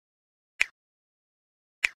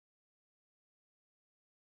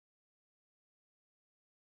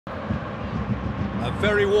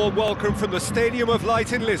very warm welcome from the Stadium of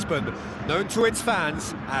Light in Lisbon, known to its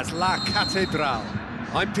fans as La Catedral.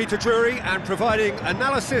 I'm Peter Drury, and providing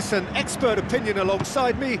analysis and expert opinion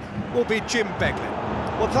alongside me will be Jim Beglin.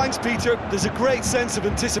 Well, thanks, Peter. There's a great sense of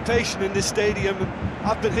anticipation in this stadium, and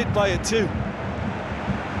I've been hit by it too.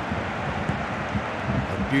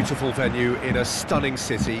 A beautiful venue in a stunning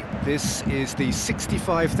city. This is the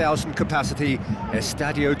 65,000 capacity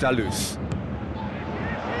Estadio da Luz.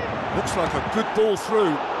 Looks like a good ball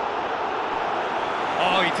through.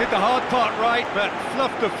 Oh, he did the hard part right, but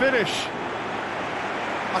fluffed the finish.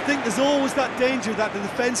 I think there's always that danger that the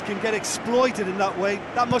defence can get exploited in that way.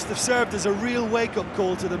 That must have served as a real wake-up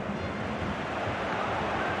call to them.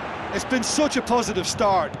 It's been such a positive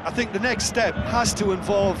start. I think the next step has to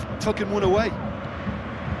involve tucking one away.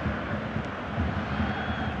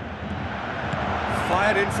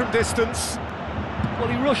 Fired in from distance. Well,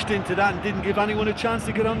 he rushed into that and didn't give anyone a chance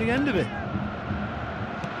to get on the end of it.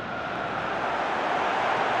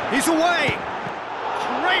 He's away!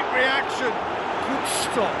 Great reaction! Good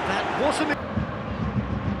stop, that wasn't it.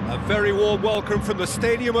 A very warm welcome from the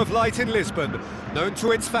Stadium of Light in Lisbon, known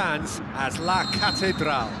to its fans as La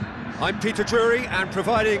Catedral. I'm Peter Drury, and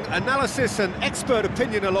providing analysis and expert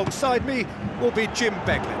opinion alongside me will be Jim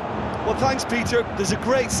Beglin. Well, thanks, Peter. There's a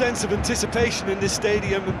great sense of anticipation in this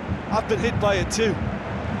stadium, and I've been hit by it too.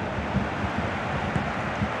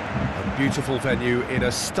 A beautiful venue in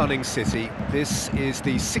a stunning city. This is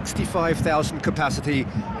the 65,000 capacity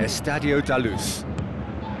Estadio da Luz.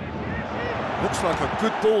 Looks like a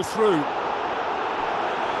good ball through.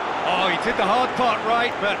 Oh, he did the hard part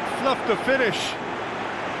right, but fluffed the finish.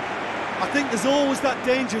 I think there's always that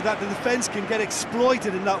danger that the defence can get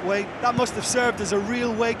exploited in that way. That must have served as a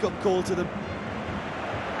real wake-up call to them.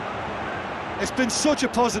 It's been such a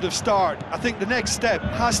positive start. I think the next step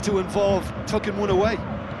has to involve tucking one away.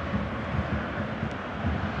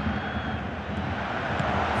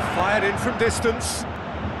 Fired in from distance.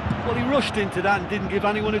 Well, he rushed into that and didn't give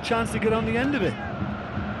anyone a chance to get on the end of it.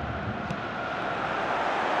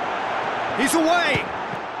 He's away!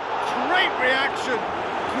 Great reaction!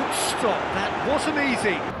 Good stop, that wasn't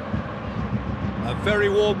easy. A very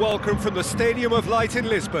warm welcome from the Stadium of Light in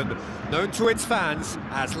Lisbon, known to its fans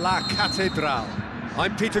as La Catedral.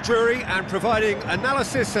 I'm Peter Drury, and providing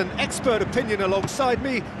analysis and expert opinion alongside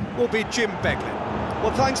me will be Jim Beglin.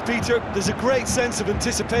 Well, thanks, Peter. There's a great sense of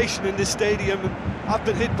anticipation in this stadium, and I've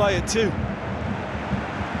been hit by it too.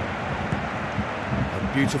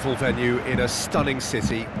 A beautiful venue in a stunning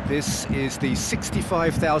city. This is the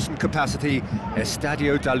 65,000 capacity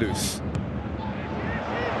Estadio da Luz.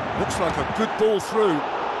 Looks like a good ball through.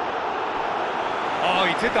 Oh,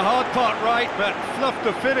 he did the hard part right, but fluffed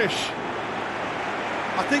the finish.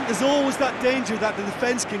 I think there's always that danger that the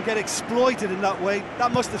defence can get exploited in that way.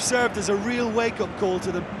 That must have served as a real wake-up call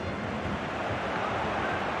to them.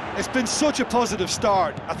 It's been such a positive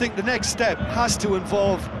start. I think the next step has to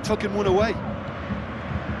involve tucking one away.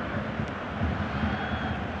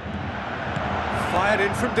 Fired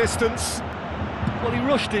in from distance. Well, he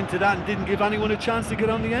rushed into that and didn't give anyone a chance to get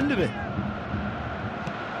on the end of it.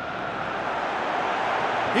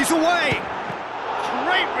 He's away!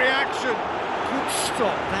 Great reaction! Good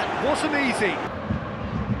stop, that wasn't easy.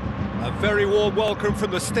 A very warm welcome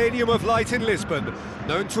from the Stadium of Light in Lisbon,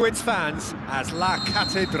 known to its fans as La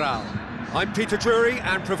Catedral. I'm Peter Drury,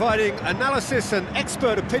 and providing analysis and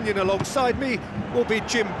expert opinion alongside me will be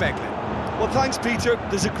Jim Beglin. Well, thanks, Peter.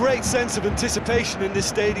 There's a great sense of anticipation in this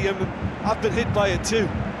stadium, and I've been hit by it too.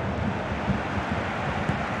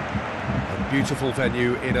 A beautiful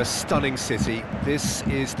venue in a stunning city. This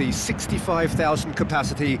is the 65,000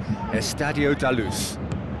 capacity Estadio da Luz.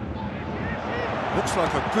 Looks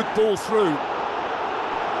like a good ball through.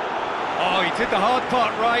 Oh, he did the hard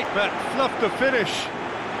part right, but fluffed the finish.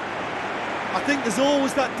 I think there's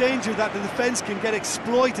always that danger that the defence can get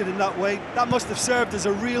exploited in that way. That must have served as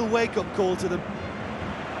a real wake-up call to them.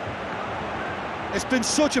 It's been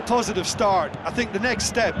such a positive start. I think the next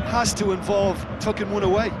step has to involve tucking one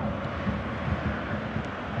away.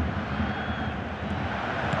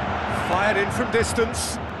 Fired in from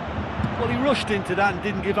distance. Well, he rushed into that and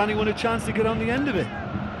didn't give anyone a chance to get on the end of it.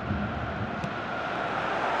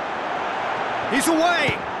 He's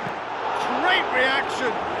away! Great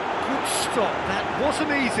reaction! Good stop, that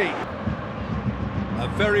wasn't easy. A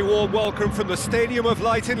very warm welcome from the Stadium of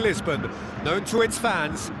Light in Lisbon, known to its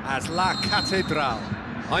fans as La Catedral.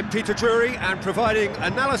 I'm Peter Drury, and providing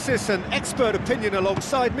analysis and expert opinion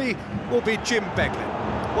alongside me will be Jim Beglin.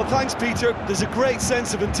 Well, thanks, Peter. There's a great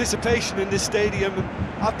sense of anticipation in this stadium, and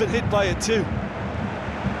I've been hit by it too.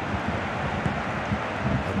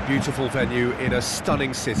 Beautiful venue in a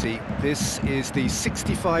stunning city. This is the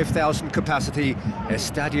 65,000 capacity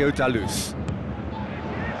Estadio da Luz.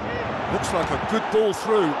 Looks like a good ball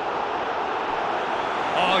through.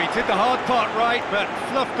 Oh, he did the hard part right, but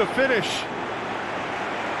fluffed the finish.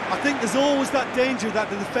 I think there's always that danger that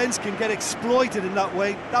the defence can get exploited in that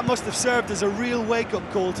way. That must have served as a real wake-up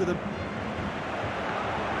call to them.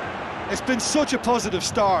 It's been such a positive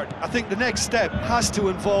start. I think the next step has to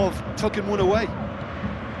involve tucking one away.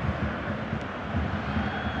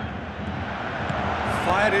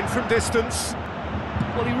 Fired in from distance.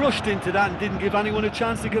 Well, he rushed into that and didn't give anyone a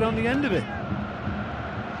chance to get on the end of it.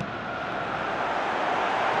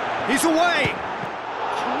 He's away!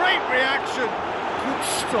 Great reaction! Good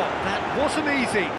stop, that wasn't easy.